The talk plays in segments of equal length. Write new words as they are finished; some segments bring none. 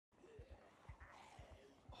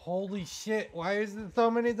Holy shit, why is there so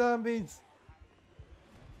many zombies?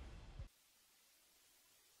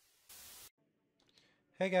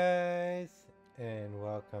 Hey guys, and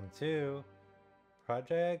welcome to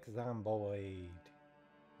Project Zomboid.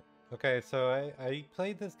 Okay, so I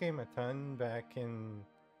played this game a ton back in,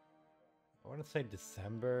 I want to say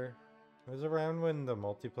December. It was around when the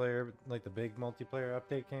multiplayer, like the big multiplayer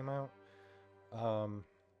update came out. Um,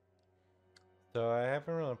 so I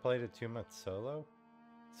haven't really played it too much solo.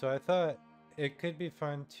 So I thought it could be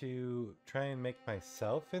fun to try and make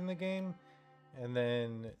myself in the game and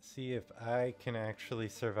then see if I can actually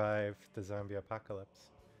survive the zombie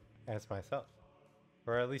apocalypse as myself.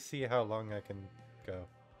 Or at least see how long I can go.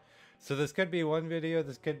 So this could be one video,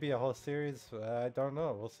 this could be a whole series, I don't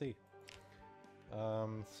know, we'll see.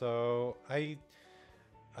 So I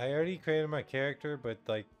already created my character, but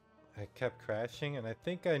like I kept crashing and I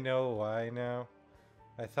think I know why now.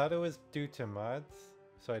 I thought it was due to mods,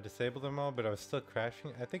 so I disabled them all, but I was still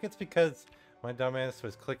crashing. I think it's because my dumbass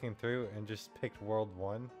was clicking through and just picked World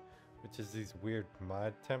 1, which is these weird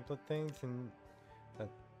mod template things, and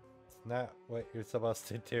that's not what you're supposed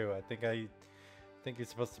to do. I think you're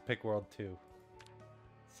supposed to pick World 2.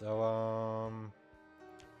 So,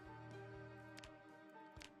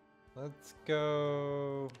 let's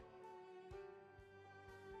go...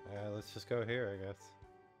 let's just go here, I guess.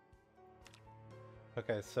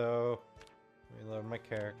 Okay, so let me load my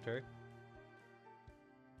character.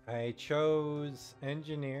 I chose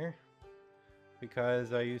engineer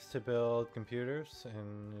because I used to build computers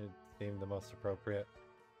and it seemed the most appropriate.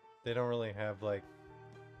 They don't really have like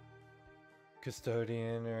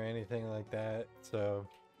custodian or anything like that, so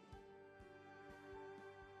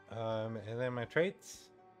and then my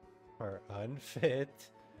traits are unfit,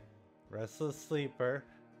 restless sleeper,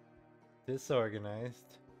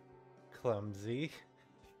 disorganized, clumsy,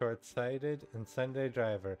 short-sighted, and Sunday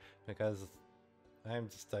driver, because I'm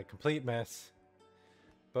just a complete mess.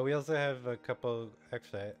 But we also have a couple,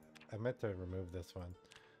 actually I meant to remove this one.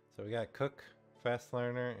 So we got cook, fast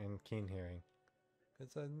learner, and keen hearing.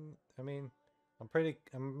 It's I mean,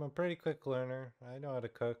 I'm a pretty quick learner. I know how to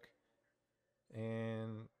cook.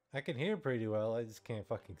 And I can hear pretty well, I just can't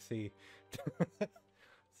fucking see.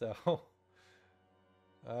 So,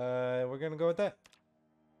 we're gonna go with that.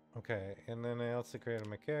 Okay, and then I also created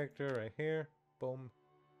my character right here. Boom.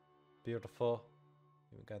 Beautiful.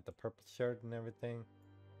 We got the purple shirt and everything.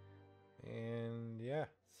 And yeah,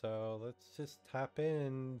 so let's just hop in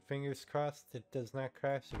and fingers crossed it does not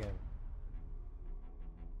crash again.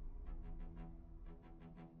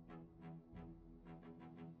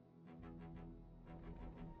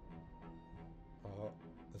 Oh,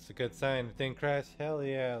 that's a good sign. It didn't crash. Hell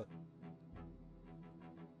yeah.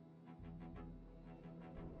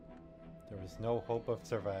 There was no hope of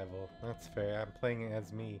survival. That's fair. I'm playing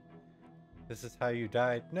as me. This is how you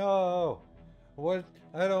died. No! What?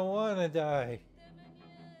 I don't want to die.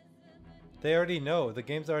 They already know. The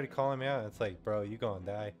game's already calling me out. It's like, bro, you gonna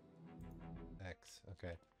die. X.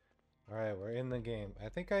 Okay. Alright, we're in the game. I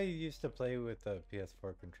think I used to play with the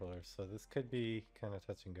PS4 controller, so this could be kind of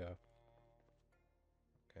touch and go.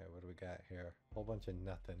 Okay, what do we got here? Whole bunch of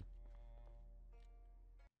nothing.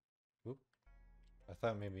 Oop. I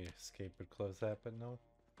thought maybe escape would close that, but no.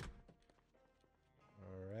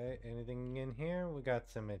 Alright, anything in here? We got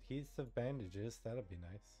some adhesive bandages. That'll be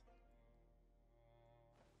nice.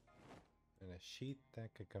 And a sheet.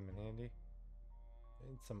 That could come in handy.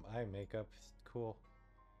 And some eye makeup. Cool.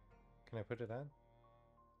 Can I put it on?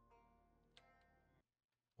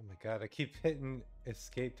 Oh my god, I keep hitting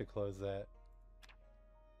escape to close that.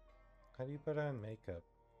 How do you put on makeup?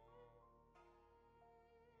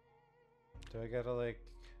 Do I gotta like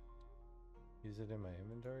use it in my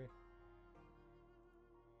inventory?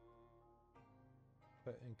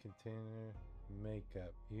 Put in container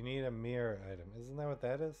makeup. You need a mirror item. Isn't that what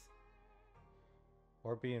that is?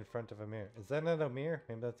 Or be in front of a mirror. Is that not a mirror?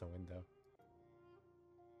 Maybe that's a window.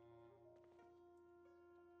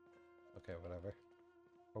 Okay, whatever.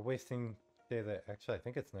 We're wasting daylight. Actually, I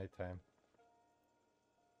think it's nighttime.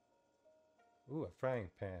 Ooh, a frying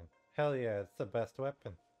pan. Hell yeah, it's the best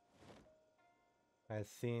weapon. As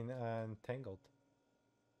seen on Tangled.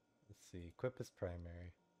 Let's see, equip is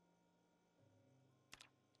primary.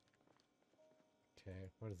 Okay,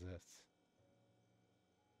 what is this?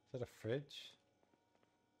 Is that a fridge?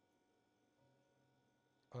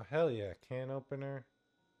 Oh hell yeah, can opener.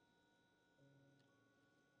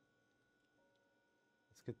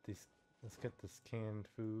 Let's get this canned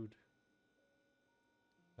food.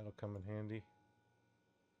 That'll come in handy.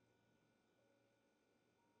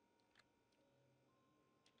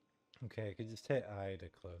 Okay, I could just hit I to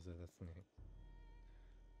close it, that's neat.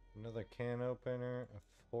 Another can opener, a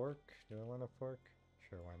fork. Do I want a fork?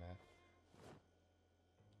 Sure, why not?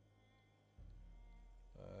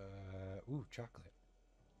 Ooh, chocolate.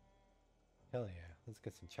 Hell yeah, let's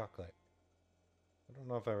get some chocolate. I don't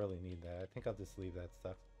know if I really need that. I think I'll just leave that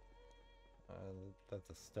stuff. That's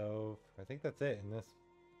a stove. I think that's it in this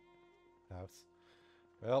house.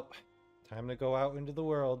 Well, time to go out into the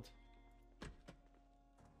world.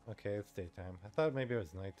 Okay, it's daytime. I thought maybe it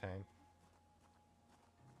was nighttime.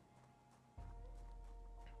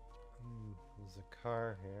 There's a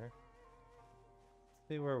car here. Let's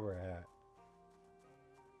see where we're at.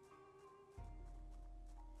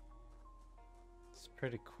 It's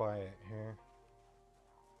pretty quiet here.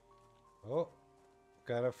 Oh,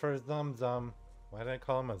 got it for Zum Zum. Why did I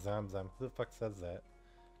call him a Zum Zum? Who the fuck says that?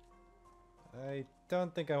 I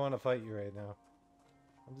don't think I want to fight you right now.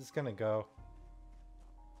 I'm just gonna go.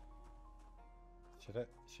 Should I?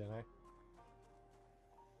 Should I?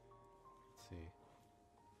 Let's see.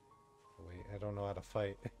 Oh, wait, I don't know how to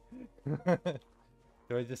fight.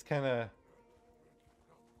 Do I just kind of...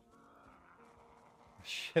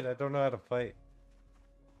 Shit, I don't know how to fight.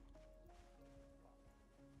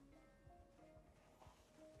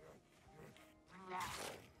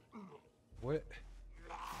 What?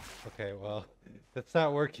 Okay, well, that's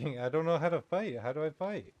not working. I don't know how to fight. How do I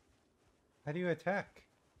fight? How do you attack?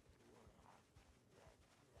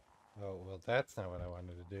 Oh, well, that's not what I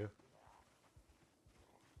wanted to do.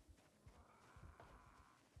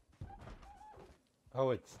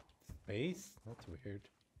 Oh, it's space? That's weird.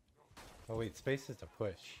 Oh, wait, space is to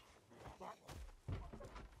push.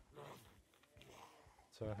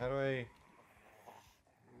 So how do I...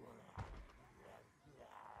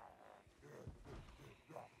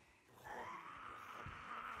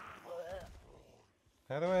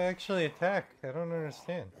 How do I actually attack? I don't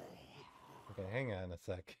understand. Okay, hang on a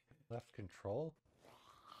sec. Left control?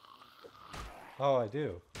 Oh, I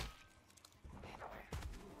do.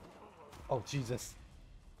 Oh, Jesus.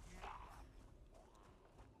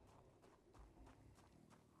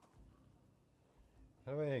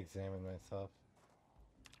 How do I examine myself?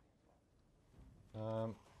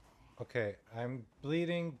 Okay, I'm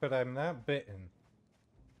bleeding, but I'm not bitten.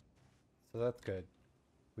 So that's good.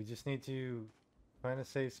 We just need to find a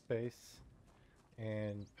safe space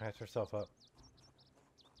and patch ourselves up.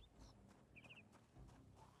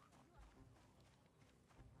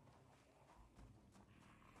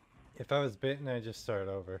 If I was bitten, I'd just start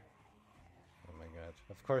over. Oh my god.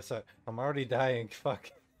 Of course, I'm already dying.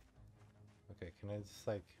 Fuck. Okay, can I just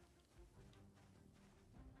like...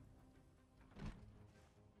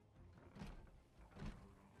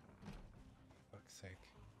 Fuck's sake.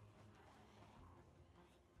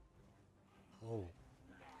 Whoa.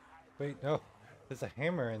 Wait, no. There's a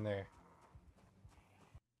hammer in there.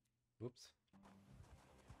 Oops.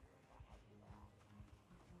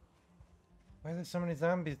 Why are there so many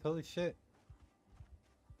zombies? Holy shit.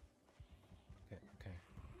 Okay, okay.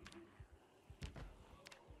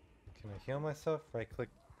 Can I heal myself? Right click,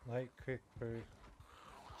 for...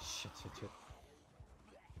 Shit, shit, shit.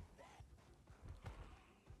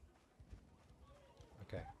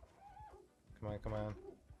 Okay. Come on, come on.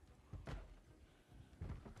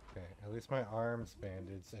 Okay, at least my arm's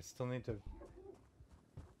bandaged. I still need to...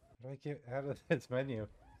 How do I get out of this menu?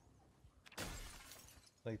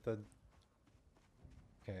 Like the...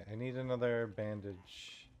 Okay, I need another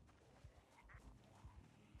bandage.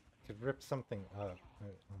 I could rip something up.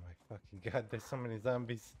 Oh my fucking god, there's so many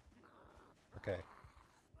zombies. Okay.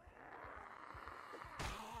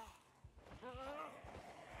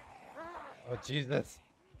 Oh Jesus.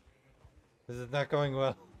 This is not going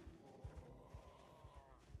well.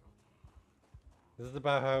 This is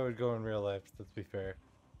about how it would go in real life, let's be fair.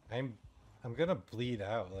 I'm gonna bleed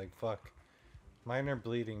out, like fuck. Minor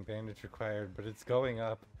bleeding, bandage required, but it's going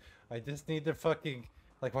up. I just need to fucking...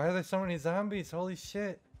 Like, why are there so many zombies? Holy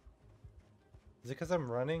shit. Is it because I'm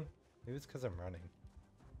running? Maybe it's because I'm running.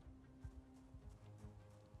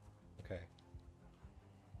 Okay.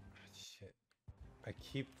 Shit. I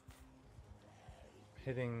keep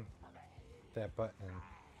hitting that button.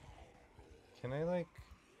 Can I, like...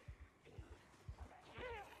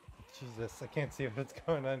 Jesus, I can't see what's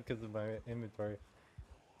going on because of my inventory.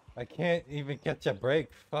 I can't even catch a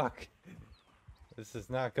break. Fuck. This is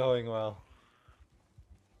not going well.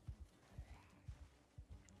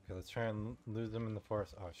 Okay, let's try and lose them in the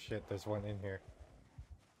forest. Oh shit, there's one in here.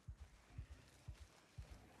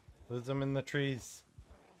 Lose them in the trees.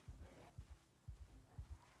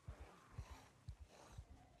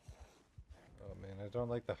 Oh man, I don't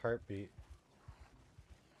like the heartbeat.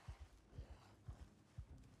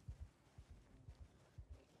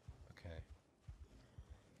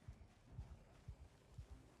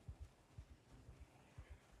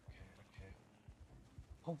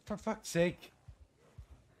 Oh, for fuck's sake.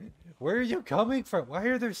 Where are you coming from? Why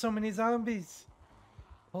are there so many zombies?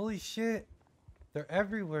 Holy shit. They're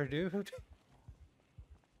everywhere, dude. I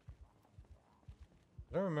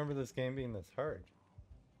don't remember this game being this hard.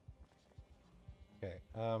 Okay,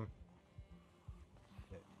 can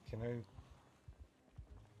I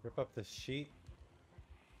rip up the sheet?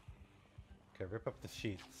 Okay, rip up the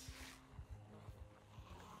sheets.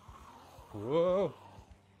 Whoa!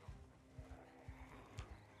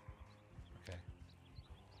 Okay.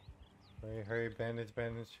 Hurry, hurry, bandage,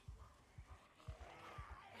 bandage.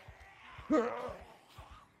 Oh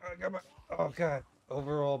god.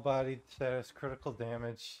 Overall body status, critical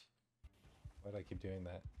damage. Why do I keep doing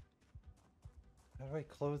that? How do I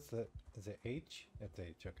close that? Is it H? It's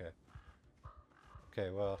H, okay.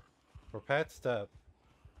 Okay, well, we're patched up.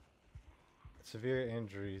 Severe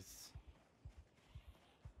injuries.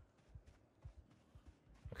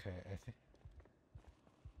 Okay, I think...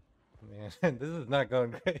 Man, this is not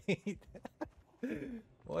going great.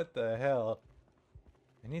 What the hell?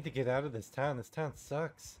 I need to get out of this town. This town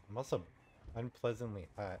sucks. I'm also unpleasantly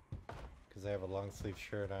hot because I have a long sleeve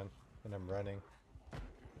shirt on and I'm running.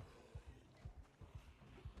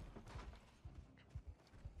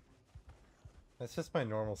 That's just my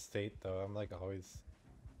normal state though. I'm like always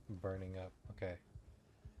burning up. Okay.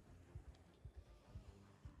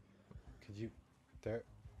 Could you... There...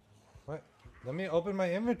 What? Let me open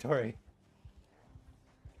my inventory.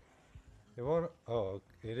 It won't... Oh,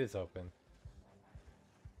 it is open.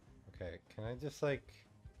 Okay, can I just like...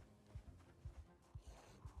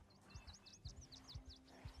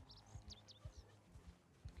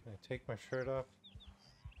 Can I take my shirt off?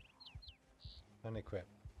 Unequip.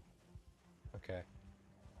 Okay.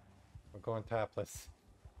 We're going topless.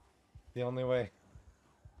 The only way.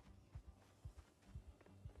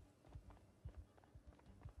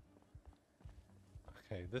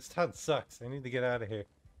 Okay, this town sucks. I need to get out of here.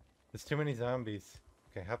 There's too many zombies.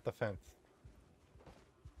 Okay, hop the fence.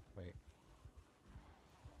 Wait.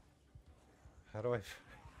 How do I...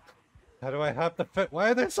 How do I hop the fence?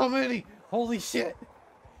 Why are there so many? Holy shit!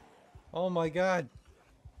 Oh my god.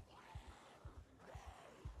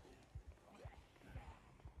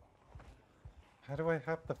 How do I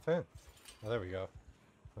hop the fence? Oh, there we go.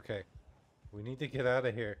 Okay. We need to get out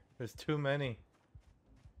of here. There's too many.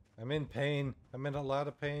 I'm in pain. I'm in a lot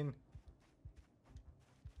of pain.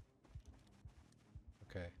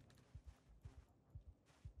 Okay.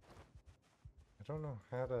 I don't know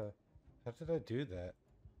how to... How did I do that?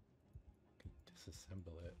 I can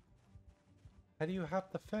disassemble it. How do you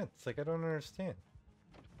hop the fence? Like, I don't understand.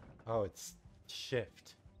 Oh, it's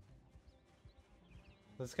shift.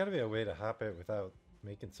 There's gotta be a way to hop it without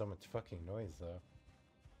making so much fucking noise, though.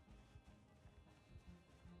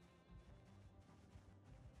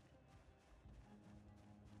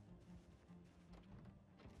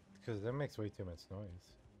 Because that makes way too much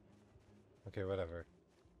noise. Okay, whatever.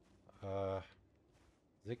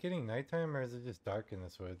 Is it getting nighttime or is it just dark in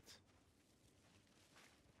this woods?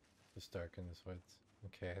 Just dark in this woods.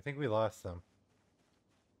 Okay, I think we lost them.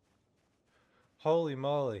 Holy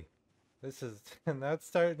moly. This is not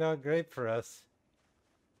starting out great for us.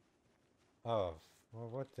 Oh, well,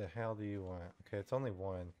 what the hell do you want? Okay, it's only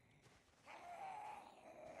one.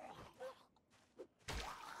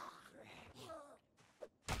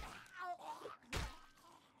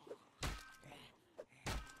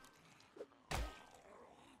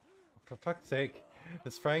 For fuck's sake,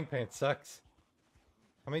 this frying pan sucks.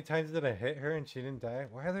 How many times did I hit her and she didn't die?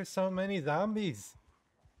 Why are there so many zombies?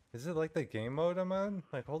 Is it like the game mode I'm on?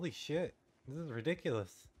 Like, holy shit. This is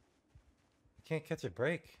ridiculous. I can't catch a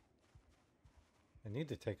break. I need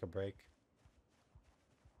to take a break.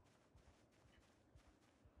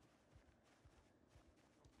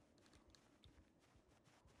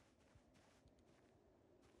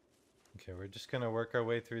 Okay, we're just gonna work our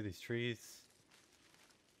way through these trees.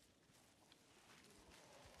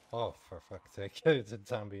 Oh, for fuck's sake, there's a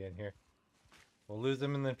zombie in here. We'll lose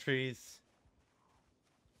him in the trees.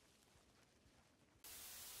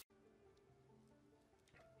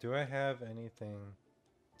 Do I have anything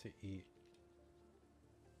to eat?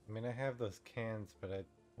 I mean, I have those cans, but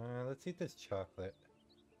let's eat this chocolate.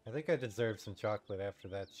 I think I deserve some chocolate after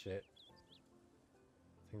that shit.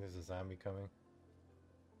 I think there's a zombie coming.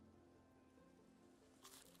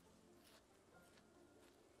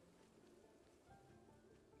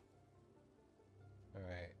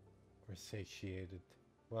 Alright. We're satiated.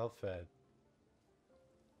 Well fed.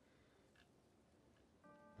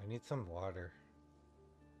 I need some water.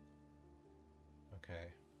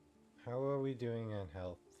 Okay. How are we doing on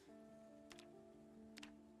health?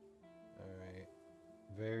 Alright.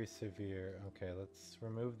 Very severe. Okay, let's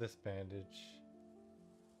remove this bandage.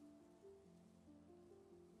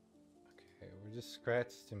 Okay, we're just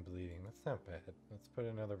scratched and bleeding. That's not bad. Let's put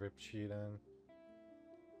another rip sheet on.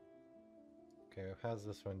 Okay, how's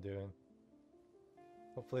this one doing?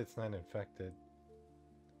 Hopefully it's not infected.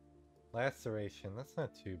 Laceration, that's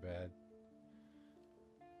not too bad.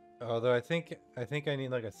 Although I think I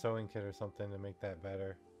need like a sewing kit or something to make that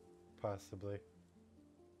better. Possibly.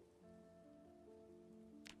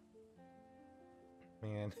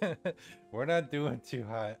 Man, we're not doing too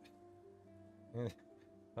hot.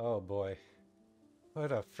 Oh boy.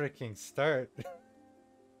 What a freaking start.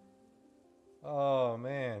 Oh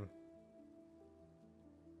man.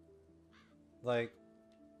 Like,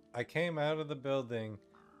 I came out of the building,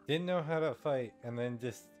 didn't know how to fight, and then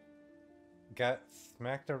just got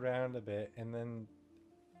smacked around a bit, and then,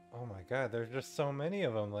 oh my god, there's just so many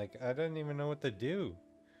of them. Like, I didn't even know what to do.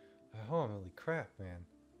 Holy crap, man.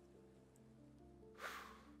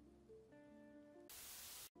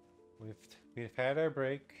 We've had our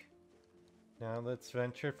break. Now let's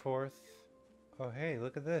venture forth. Oh hey,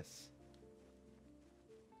 look at this.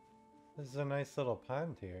 This is a nice little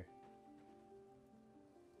pond here.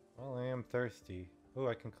 Well, I am thirsty. Oh,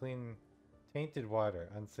 I can clean tainted water,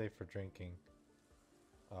 unsafe for drinking.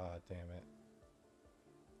 Ah, damn it.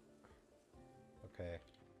 Okay.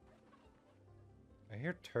 I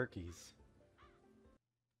hear turkeys.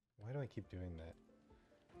 Why do I keep doing that?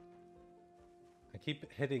 I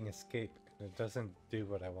keep hitting escape and it doesn't do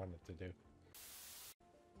what I want it to do.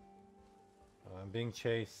 Oh, I'm being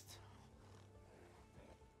chased.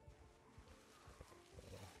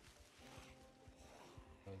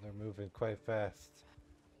 Oh, they're moving quite fast.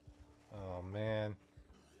 Oh man.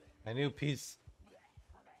 I knew peace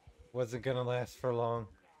wasn't gonna last for long.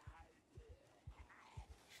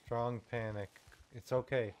 Strong panic. It's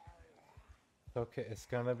okay. It's okay. It's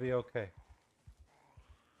gonna be okay.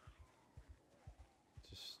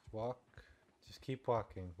 Just walk. Just keep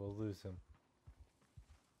walking. We'll lose him.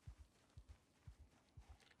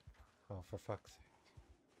 Oh, for fuck's sake.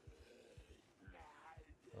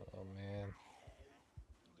 Oh, man.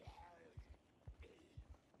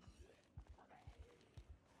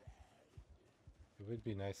 It would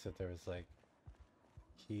be nice if there was, like,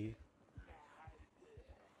 key.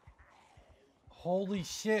 Holy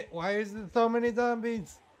shit! Why is there so many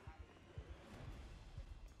zombies?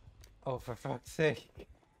 Oh, for fuck's sake.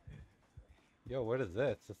 Yo, what is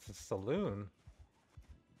this? It's a saloon.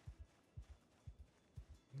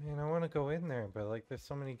 Man, I want to go in there, but like there's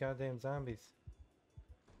so many goddamn zombies.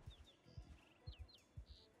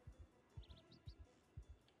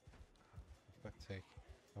 For fuck's sake.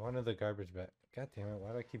 I wanted the garbage bag. God damn it,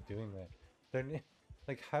 why do I keep doing that? They're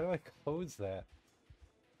like, how do I close that?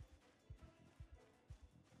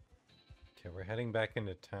 Okay, we're heading back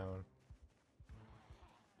into town.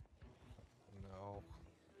 No.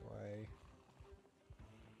 Why?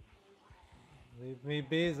 Leave me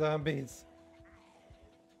be, zombies.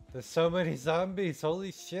 There's so many zombies,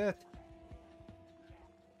 holy shit.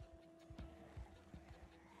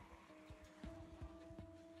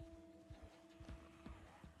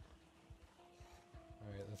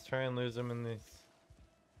 Alright, let's try and lose them in these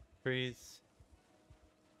trees.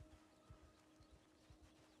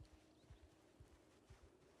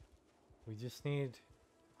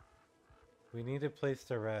 We need a place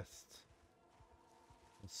to rest.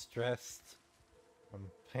 I'm stressed. I'm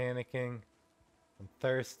panicking. I'm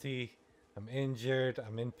thirsty. I'm injured.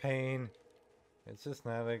 I'm in pain. It's just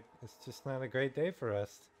not a great day for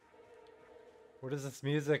us. What is this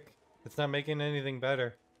music? It's not making anything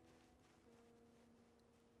better.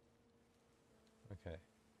 Okay.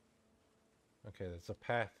 Okay, there's a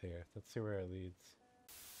path here. Let's see where it leads.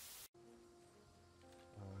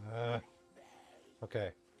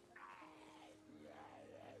 Okay.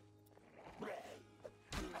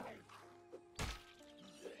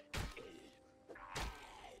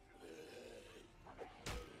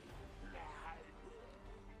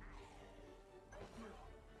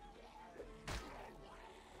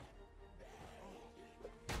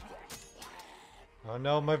 Oh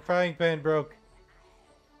no, my frying pan broke.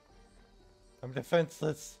 I'm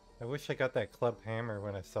defenseless. I wish I got that club hammer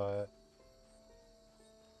when I saw it.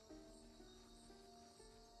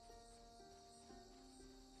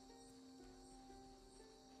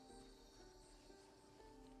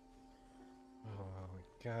 Oh my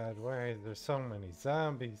god, why are there so many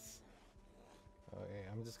zombies? Okay,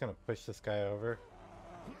 I'm just gonna push this guy over.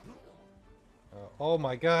 Oh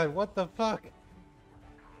my god, what the fuck?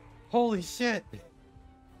 Holy shit!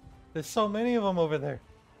 There's so many of them over there.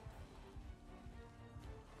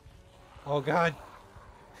 Oh god.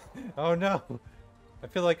 Oh no. I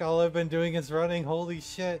feel like all I've been doing is running. Holy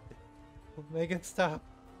shit. Make it stop.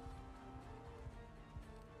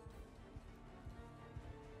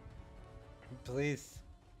 Please.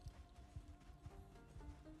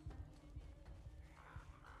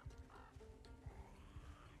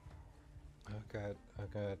 Oh god, oh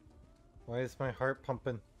god. Why is my heart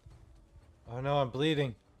pumping? Oh no, I'm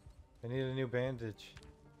bleeding. I need a new bandage.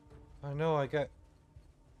 Oh no, I got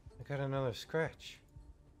another scratch.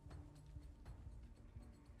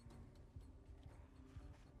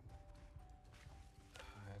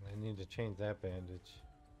 And I need to change that bandage.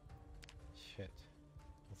 Shit.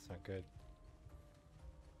 That's not good.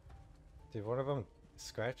 Did one of them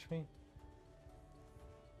scratch me?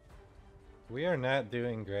 We are not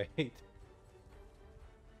doing great.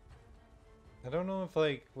 I don't know if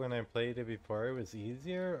like when I played it before it was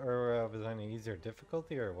easier or I was on an easier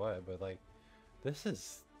difficulty or what, but like this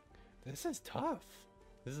is tough.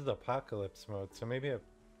 This is apocalypse mode, so maybe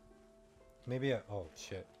oh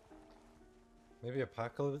shit. Maybe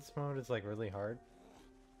apocalypse mode is like really hard.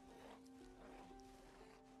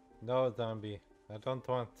 No, zombie. I don't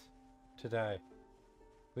want to die.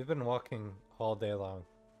 We've been walking all day long.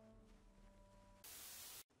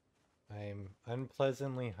 I'm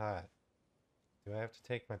unpleasantly hot. Do I have to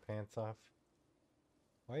take my pants off?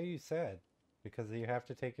 Why are you sad? Because you have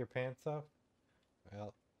to take your pants off?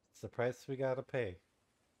 Well, it's the price we gotta pay.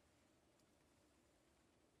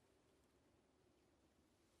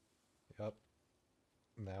 Yup.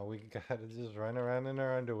 Now we gotta just run around in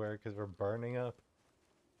our underwear because we're burning up.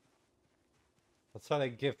 That's what I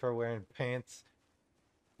get for wearing pants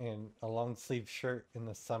and a long sleeve shirt in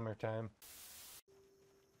the summertime.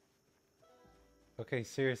 Okay,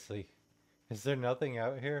 seriously. Is there nothing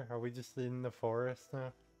out here? Are we just in the forest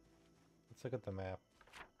now? Let's look at the map.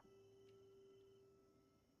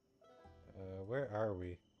 Where are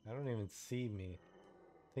we? I don't even see me.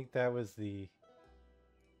 I think that was the...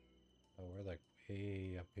 Oh, we're like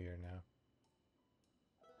way up here now.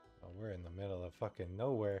 Oh, we're in the middle of fucking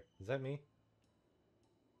nowhere. Is that me?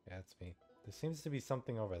 Yeah, it's me. There seems to be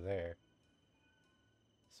something over there.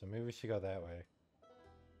 So maybe we should go that way.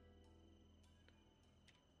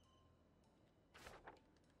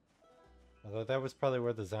 Although that was probably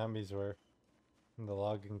where the zombies were. In the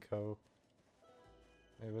logging cove.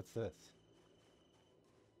 Hey, what's this?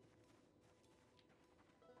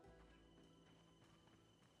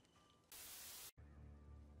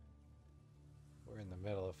 We're in the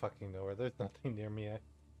middle of fucking nowhere. There's nothing near me.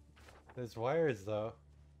 There's wires though.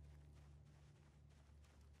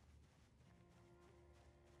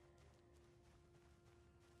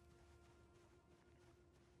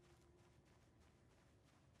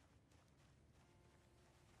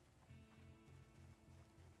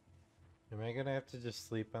 Am I gonna have to just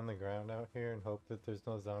sleep on the ground out here and hope that there's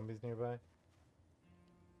no zombies nearby?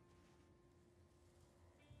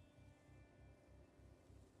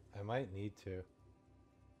 I might need to.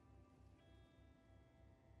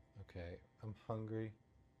 Okay, I'm hungry.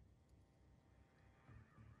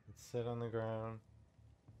 Let's sit on the ground.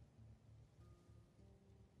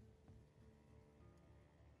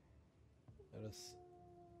 Let us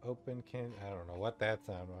open can... I don't know what that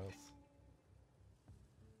sound was.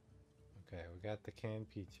 Okay, we got the canned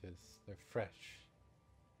peaches. They're fresh.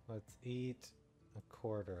 Let's eat a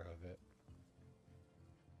quarter of it.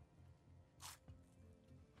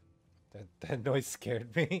 That noise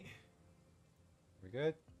scared me. We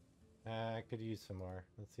good? I could use some more.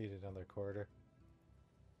 Let's eat another quarter.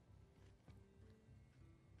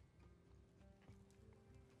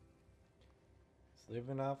 Just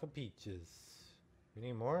living off of peaches. We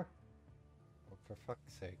need more? Oh, for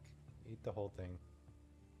fuck's sake. Eat the whole thing.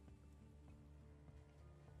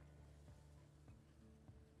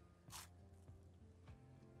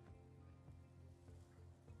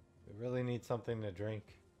 We really need something to drink.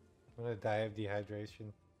 I'm gonna die of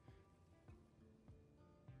dehydration.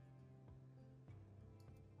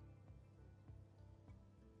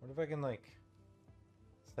 What if I can like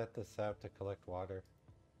set this out to collect water?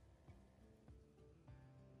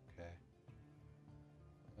 Okay.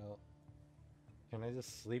 Well, can I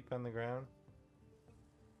just sleep on the ground?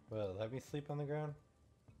 Well, let me sleep on the ground?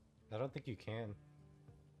 I don't think you can.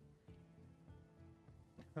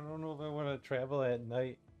 I don't know if I want to travel at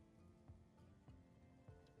night.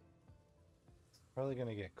 It's probably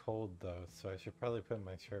gonna get cold though, so I should probably put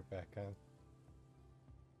my shirt back on.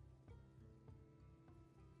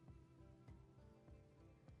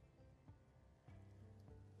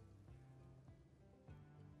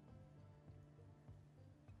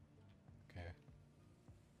 Okay.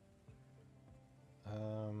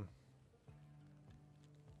 Um...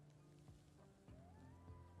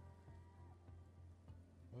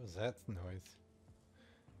 What was that noise?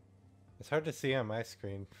 It's hard to see on my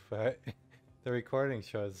screen, but the recording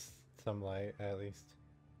shows some light at least.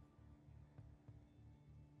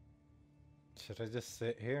 Should I just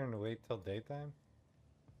sit here and wait till daytime?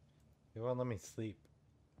 It won't let me sleep.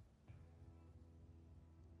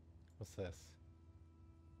 What's this?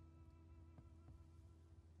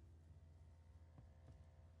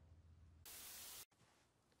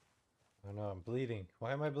 Oh no, I'm bleeding.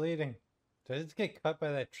 Why am I bleeding? Did I just get cut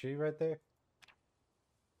by that tree right there?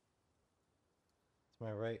 It's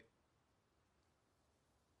my right.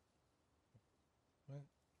 What?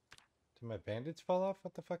 Did my bandage fall off?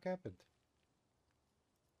 What the fuck happened?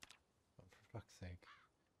 Oh, for fuck's sake.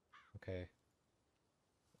 Okay.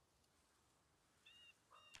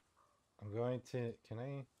 I'm going to... Can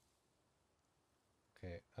I...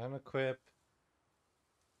 Okay, unequip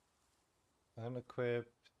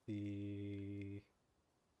the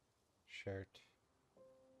shirt.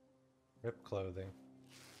 Rip clothing.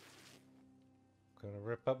 I'm gonna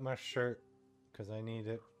rip up my shirt because I need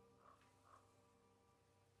it.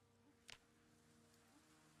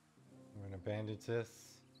 I'm gonna bandage this.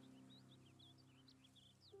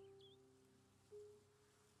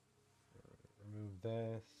 Remove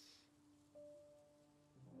this.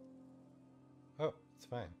 Oh, it's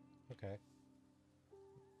fine. Okay.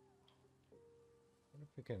 What if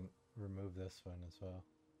we can remove this one as well?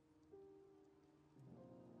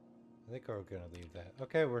 I think we're gonna leave that.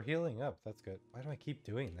 Okay, we're healing up. That's good. Why do I keep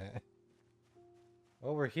doing that?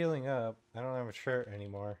 Oh, we're healing up. I don't have a shirt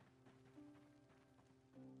anymore.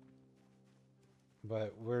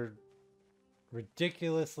 But we're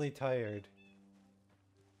ridiculously tired.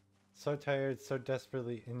 So tired, so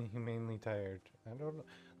desperately, inhumanely tired. I don't know.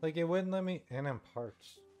 Like, it wouldn't let me... And I'm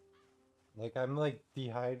parched. Like, I'm, like,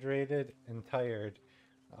 dehydrated and tired.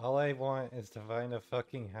 All I want is to find a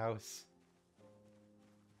fucking house.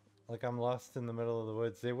 Like, I'm lost in the middle of the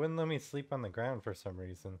woods. They wouldn't let me sleep on the ground for some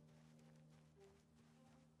reason.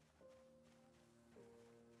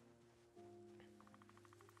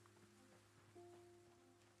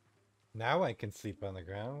 Now I can sleep on the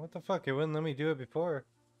ground. What the fuck? It wouldn't let me do it before.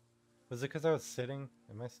 Was it because I was sitting?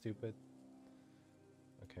 Am I stupid?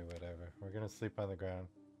 Okay, whatever. We're gonna sleep on the ground.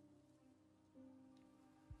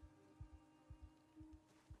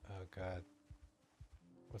 Oh god.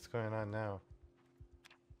 What's going on now?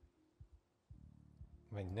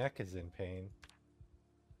 My neck is in pain.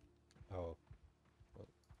 Oh. Well,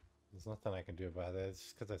 there's nothing I can do about it. It's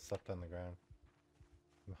just because I slept on the ground.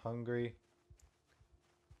 I'm hungry.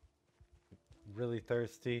 Really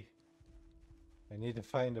thirsty. I need to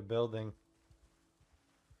find a building.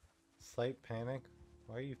 Slight panic?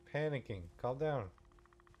 Why are you panicking? Calm down.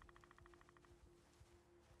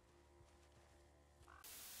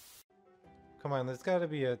 Come on, there's gotta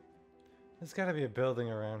be a building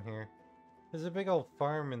around here. There's a big old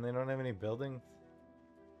farm and they don't have any buildings.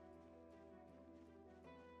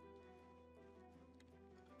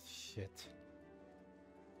 Shit.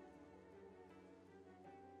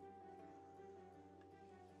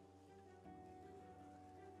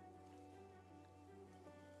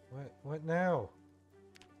 What now?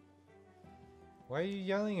 Why are you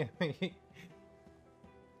yelling at me?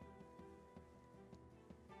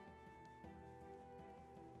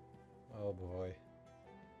 Oh boy.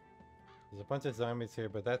 There's a bunch of zombies here,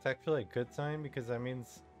 but that's actually a good sign because that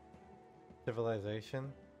means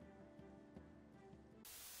civilization.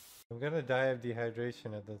 I'm gonna die of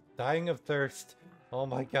dehydration at this. Dying of thirst. Oh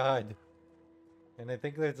my god. And I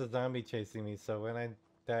think there's a zombie chasing me, so when I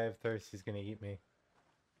die of thirst, he's gonna eat me.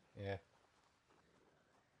 Yeah.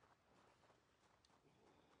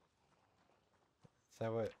 Is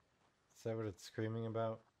that what it's screaming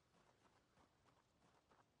about?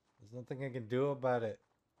 There's nothing I can do about it.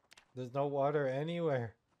 There's no water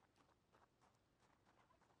anywhere.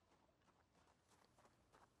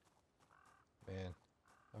 Man,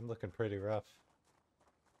 I'm looking pretty rough.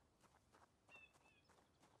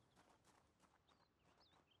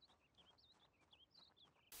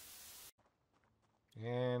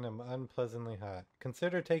 And I'm unpleasantly hot.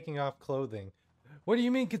 Consider taking off clothing. What do you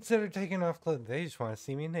mean consider taking off clothing? They just want to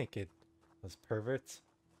see me naked. Those perverts.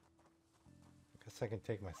 I guess I can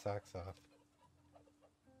take my socks off.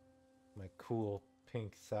 My cool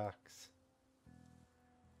pink socks.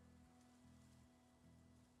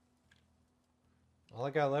 All I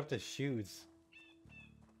got left is shoes.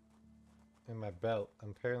 And my belt.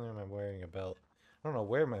 Apparently I'm wearing a belt. I don't know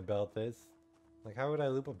where my belt is. Like, how would I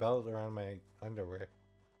loop a belt around my underwear?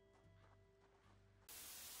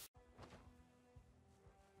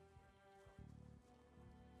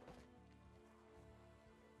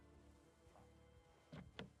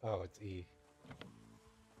 Oh, it's E.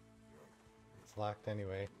 It's locked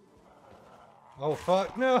anyway. Oh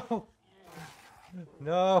fuck, no!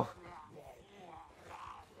 No!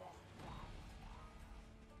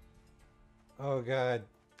 Oh god.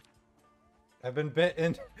 I've been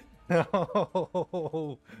bitten.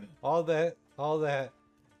 No! All that,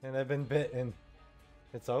 and I've been bitten.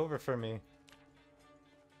 It's over for me.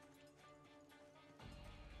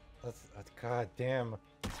 God damn.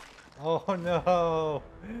 Oh no!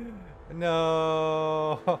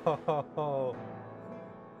 No!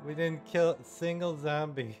 We didn't kill a single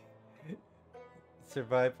zombie.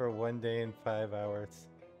 Survived for 1 day and 5 hours.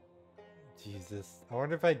 Jesus. I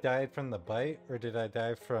wonder if I died from the bite or did I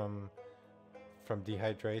die from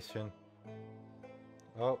dehydration.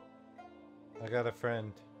 Oh, I got a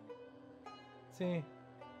friend. See,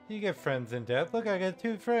 you get friends in death. Look, I got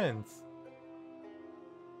 2 friends.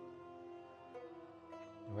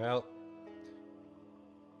 Well,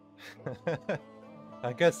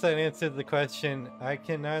 I guess that answered the question. I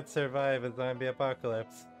cannot survive a zombie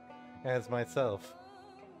apocalypse as myself.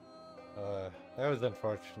 That was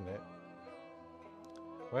unfortunate.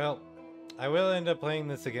 Well, I will end up playing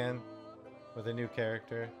this again with a new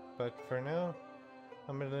character, but for now,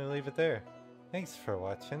 I'm gonna leave it there. Thanks for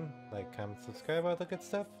watching. Like, comment, subscribe, all the good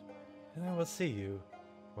stuff, and I will see you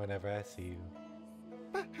whenever I see you.